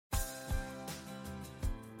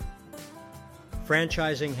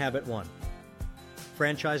Franchising Habit 1.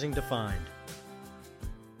 Franchising defined.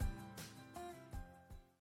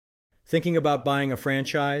 Thinking about buying a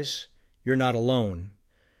franchise? You're not alone.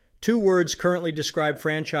 Two words currently describe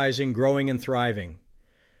franchising growing and thriving.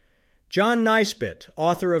 John Naisbitt,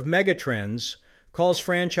 author of Megatrends, calls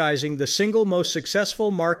franchising the single most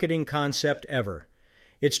successful marketing concept ever.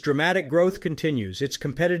 Its dramatic growth continues. Its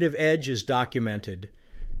competitive edge is documented.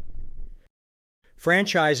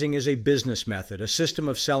 Franchising is a business method, a system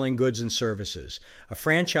of selling goods and services. A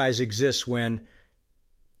franchise exists when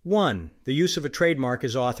 1. The use of a trademark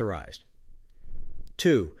is authorized.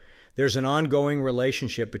 2. There's an ongoing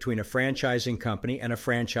relationship between a franchising company and a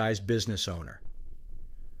franchise business owner.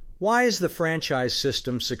 Why is the franchise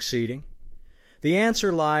system succeeding? The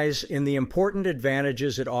answer lies in the important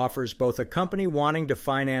advantages it offers both a company wanting to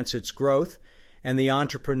finance its growth and the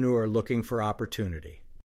entrepreneur looking for opportunity.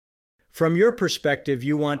 From your perspective,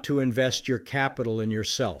 you want to invest your capital in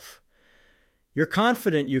yourself. You're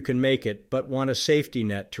confident you can make it, but want a safety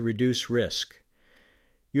net to reduce risk.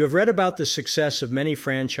 You have read about the success of many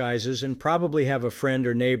franchises and probably have a friend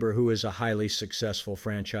or neighbor who is a highly successful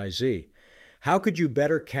franchisee. How could you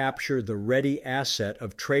better capture the ready asset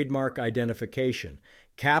of trademark identification,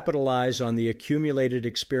 capitalize on the accumulated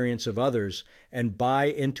experience of others, and buy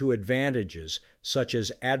into advantages such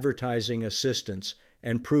as advertising assistance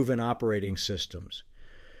and proven operating systems?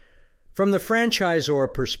 From the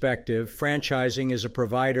franchisor perspective, franchising is a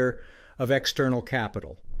provider of external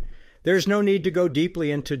capital. There's no need to go deeply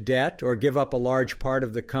into debt or give up a large part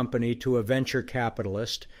of the company to a venture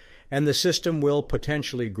capitalist, and the system will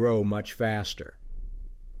potentially grow much faster.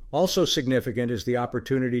 Also significant is the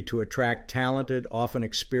opportunity to attract talented, often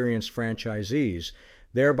experienced franchisees,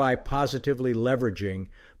 thereby positively leveraging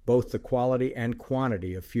both the quality and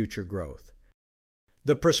quantity of future growth.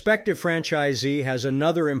 The prospective franchisee has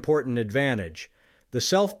another important advantage: the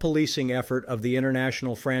self-policing effort of the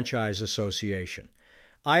International Franchise Association.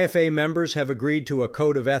 IFA members have agreed to a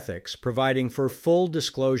code of ethics providing for full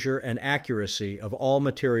disclosure and accuracy of all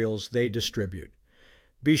materials they distribute.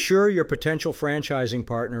 Be sure your potential franchising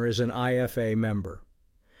partner is an IFA member.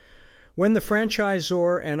 When the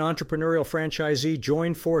franchisor and entrepreneurial franchisee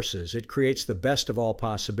join forces, it creates the best of all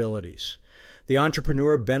possibilities. The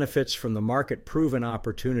entrepreneur benefits from the market-proven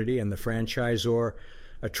opportunity, and the franchisor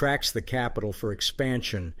attracts the capital for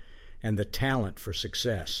expansion and the talent for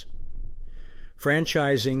success.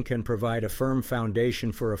 Franchising can provide a firm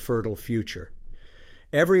foundation for a fertile future.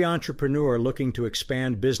 Every entrepreneur looking to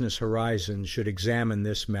expand business horizons should examine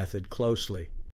this method closely.